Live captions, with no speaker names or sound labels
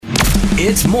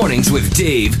It's Mornings with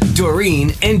Dave,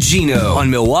 Doreen, and Gino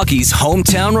on Milwaukee's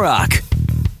Hometown Rock.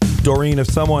 Doreen, if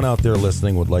someone out there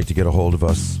listening would like to get a hold of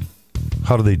us,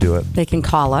 how do they do it? They can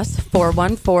call us,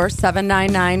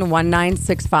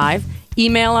 414-799-1965.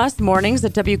 Email us,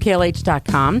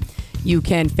 mornings@WKLH.com. You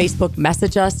can Facebook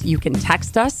message us. You can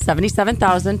text us,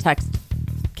 77,000, text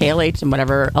KLH and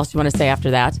whatever else you want to say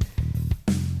after that.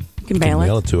 You can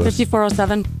mail it to us.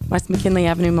 5407 West McKinley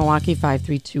Avenue, Milwaukee,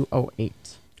 53208.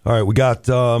 All right, we got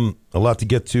a lot to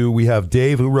get to. We have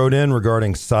Dave who wrote in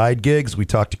regarding side gigs. We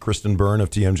talked to Kristen Byrne of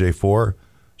TMJ4.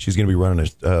 She's going to be running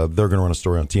they're going to run a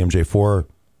story on TMJ4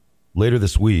 later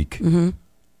this week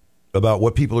about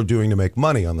what people are doing to make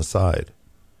money on the side.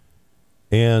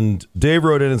 And Dave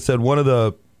wrote in and said one of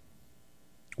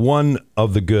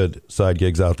the good side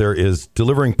gigs out there is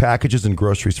delivering packages and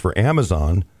groceries for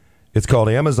Amazon. It's called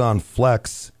Amazon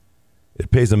Flex. It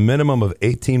pays a minimum of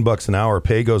 $18 an hour.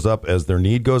 Pay goes up as their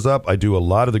need goes up. I do a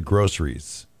lot of the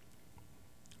groceries.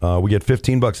 We get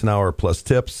 $15 an hour plus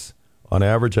tips. On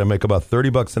average, I make about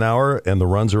 $30 an hour, and the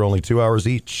runs are only 2 hours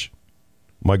each.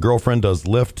 My girlfriend does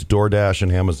Lyft, DoorDash,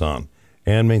 and Amazon,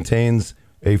 and maintains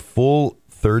a full-time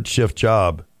third shift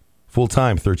job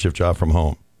from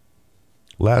home.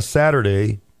 Last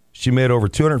Saturday, she made over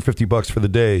 $250 for the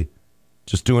day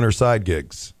just doing her side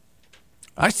gigs.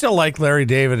 I still like Larry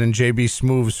David and JB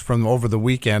Smooves from over the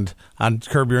weekend on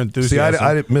Curb Your Enthusiasm. See,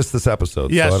 I didn't miss this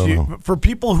episode, yes, so I don't know. For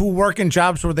people who work in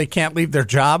jobs where they can't leave their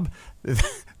job,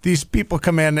 these people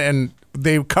come in and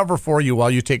they cover for you while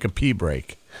you take a pee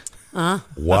break.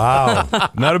 Wow.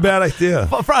 Not a bad idea.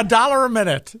 For $1 a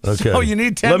minute. Okay. So you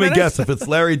need 10 minutes? Let me guess. If it's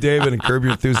Larry David and Curb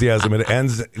Your Enthusiasm, it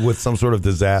ends with some sort of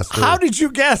disaster. How did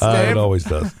you guess, Dave? It always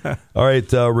does. All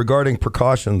right. Regarding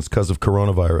precautions because of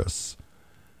coronavirus,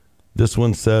 this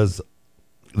one says,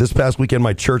 this past weekend,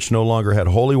 my church no longer had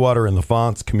holy water in the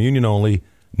fonts, communion only,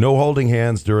 no holding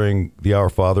hands during the Our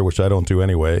Father, which I don't do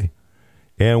anyway.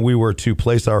 And we were to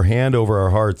place our hand over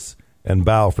our hearts and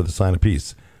bow for the sign of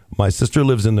peace. My sister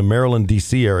lives in the Maryland,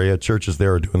 D.C. area. Churches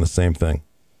there are doing the same thing.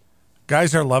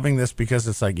 Guys are loving this because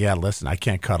it's like, yeah, listen, I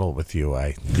can't cuddle with you.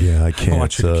 I can't.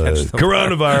 Want you to catch the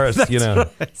coronavirus, you know.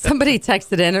 Right. Somebody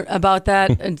texted in about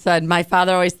that and said, my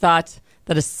father always thought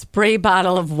that a spray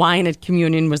bottle of wine at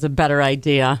communion was a better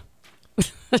idea.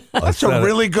 That's a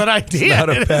really good idea.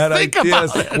 Not a bad idea.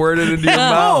 Squirt it into your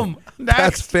mouth.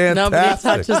 That's fantastic. Nobody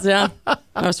touches that. That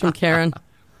was from Karen.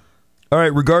 All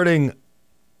right, regarding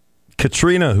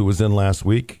Katrina, who was in last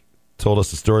week, told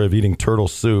us the story of eating turtle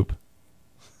soup.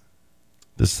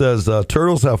 This says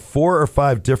turtles have 4 or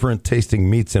 5 different tasting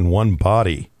meats in one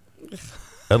body.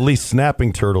 At least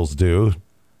snapping turtles do.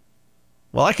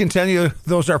 Well, I can tell you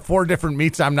those are 4 different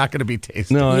meats I'm not going to be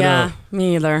tasting. No, yeah,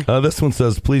 me either. This one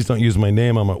says, please don't use my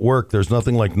name. I'm at work. There's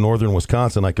nothing like northern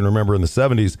Wisconsin. I can remember in the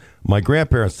 70s, my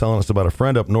grandparents telling us about a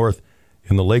friend up north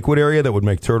in the Lakewood area that would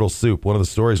make turtle soup. One of the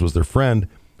stories was their friend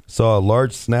saw a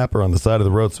large snapper on the side of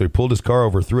the road, so he pulled his car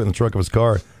over, threw it in the trunk of his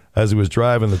car. As he was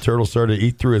driving, the turtle started to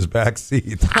eat through his back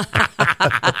seat.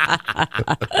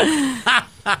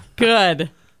 Good.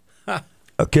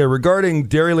 Okay, regarding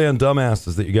Dairyland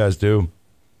dumbasses that you guys do,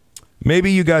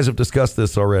 maybe you guys have discussed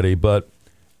this already, but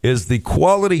is the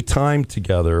quality time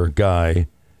together guy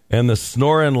and the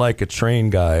snoring like a train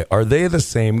guy, are they the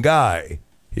same guy?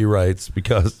 He writes,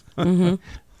 because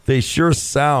they sure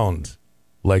sound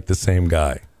like the same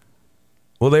guy.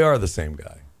 Well, they are the same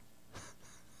guy.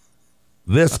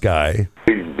 This guy.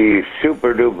 It'd be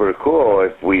super duper cool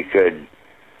if we could,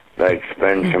 like,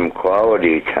 spend some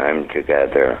quality time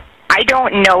together. I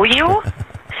don't know you,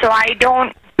 so I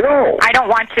don't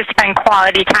want to spend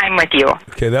quality time with you.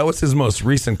 Okay, that was his most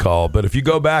recent call, but if you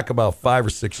go back about 5 or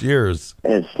 6 years.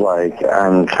 It's like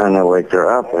I'm trying to wake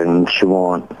her up and she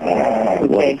won't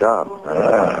wake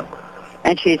up.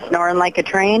 And she's snoring like a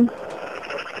train?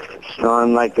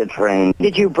 Snoring like a train.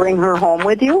 Did you bring her home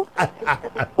with you?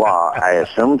 Well, I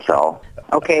assume so.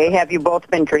 Okay, have you both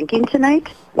been drinking tonight?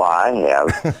 Well, I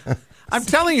have. I'm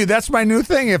telling you, that's my new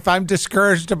thing. If I'm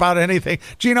discouraged about anything,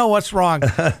 Gino, what's wrong?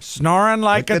 Snoring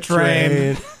like a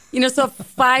train. You know, so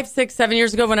 5, 6, 7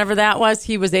 years ago, whenever that was,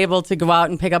 he was able to go out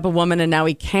and pick up a woman, and now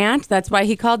he can't. That's why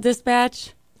he called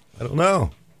dispatch. I don't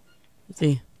know. Has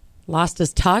he lost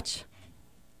his touch?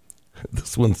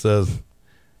 This one says,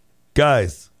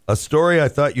 guys, a story I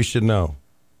thought you should know.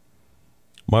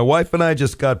 My wife and I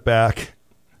just got back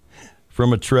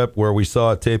from a trip where we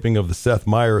saw a taping of the Seth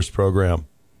Meyers program.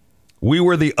 We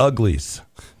were the Uglies.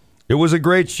 It was a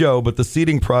great show, but the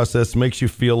seating process makes you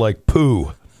feel like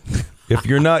poo. If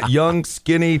you're not young,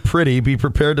 skinny, pretty, be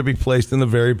prepared to be placed in the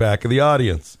very back of the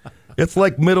audience. It's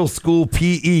like middle school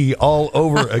PE all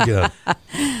over again.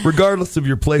 Regardless of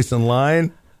your place in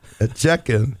line, at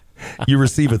check-in, you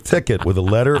receive a ticket with a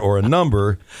letter or a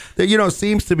number that,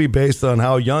 seems to be based on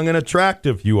how young and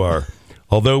attractive you are.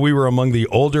 Although we were among the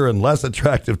older and less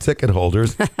attractive ticket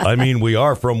holders, we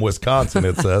are from Wisconsin,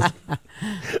 it says,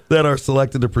 that are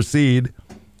selected to proceed,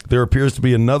 there appears to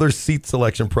be another seat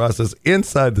selection process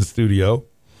inside the studio,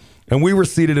 and we were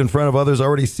seated in front of others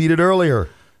already seated earlier.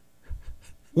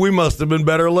 We must have been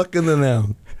better looking than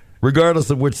them. Regardless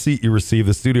of which seat you receive,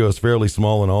 the studio is fairly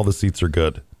small and all the seats are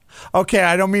good. Okay,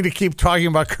 I don't mean to keep talking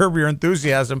about Curb Your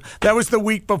Enthusiasm. That was the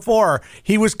week before.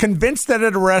 He was convinced that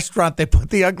at a restaurant they put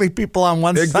the ugly people on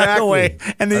one side of the way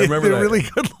and the really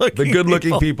good-looking The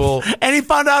good-looking people. And he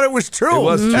found out it was true. It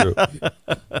was true.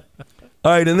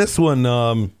 All right, in this one,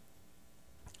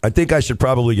 I think I should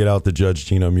probably get out the Judge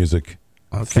Gino music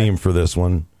theme for this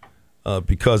one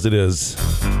because it is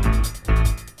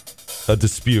a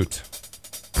dispute.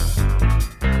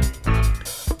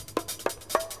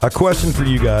 A question for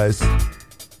you guys.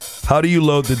 How do you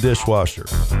load the dishwasher?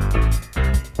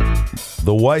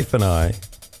 The wife and I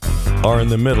are in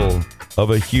the middle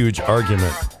of a huge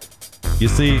argument. You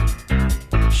see,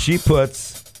 she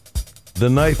puts the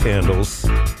knife handles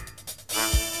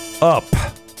up.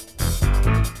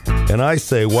 And I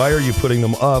say, why are you putting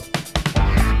them up?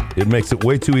 It makes it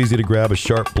way too easy to grab a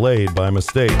sharp blade by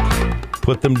mistake.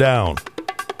 Put them down.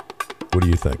 What do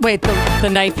you think? Wait, the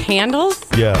knife handles?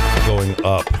 Yeah, going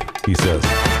up, he says,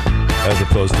 as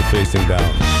opposed to facing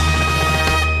down.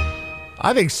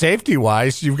 I think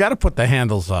safety-wise, you've got to put the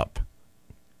handles up.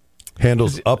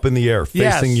 Handles up in the air,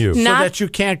 facing you. So that you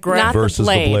can't grab versus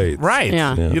the blade. Right.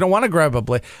 Yeah. You don't want to grab a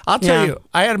blade. I'll tell you,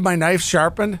 I had my knife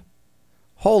sharpened.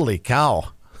 Holy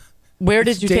cow. Where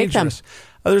did you take them?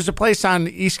 There's a place on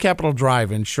East Capitol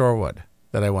Drive in Shorewood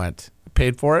that I went.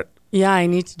 Paid for it. Yeah, I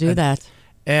need to do that.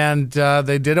 And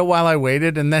they did it while I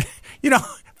waited. And then,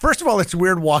 first of all, it's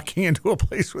weird walking into a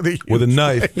place with a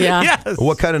knife. Yeah. Yes.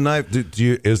 What kind of knife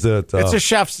is it? It's a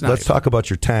chef's knife. Let's talk about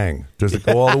your tang. Does it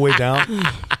go all the way down?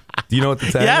 Do you know what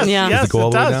the tang is? Yeah. Does it go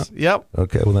all the way down? Yep.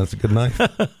 Okay, well, that's a good knife.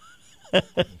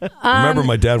 Remember,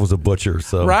 my dad was a butcher,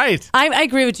 so. Right. I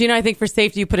agree with you. I think for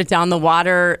safety, you put it down the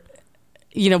water.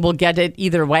 We'll get it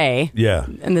either way. Yeah.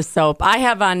 And the soap. I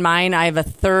have on mine, I have a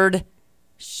third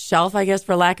shelf, I guess,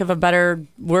 for lack of a better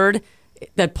word,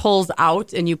 that pulls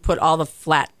out, and you put all the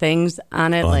flat things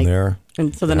on it. On there.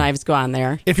 And so the knives go on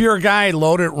there. If you're a guy,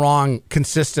 load it wrong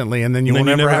consistently, and then you will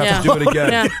never have to do it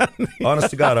again. Honest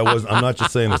to God, I'm not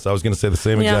just saying this. I was going to say the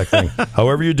same exact thing.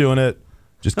 However you're doing it,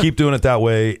 just keep doing it that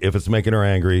way if it's making her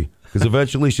angry. Because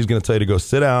eventually she's going to tell you to go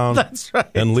sit down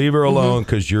and leave her alone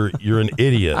because you're an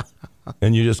idiot.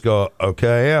 And you just go,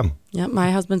 okay, I am. Yep,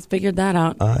 my husband's figured that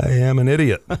out. I am an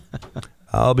idiot.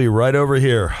 I'll be right over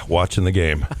here watching the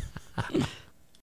game.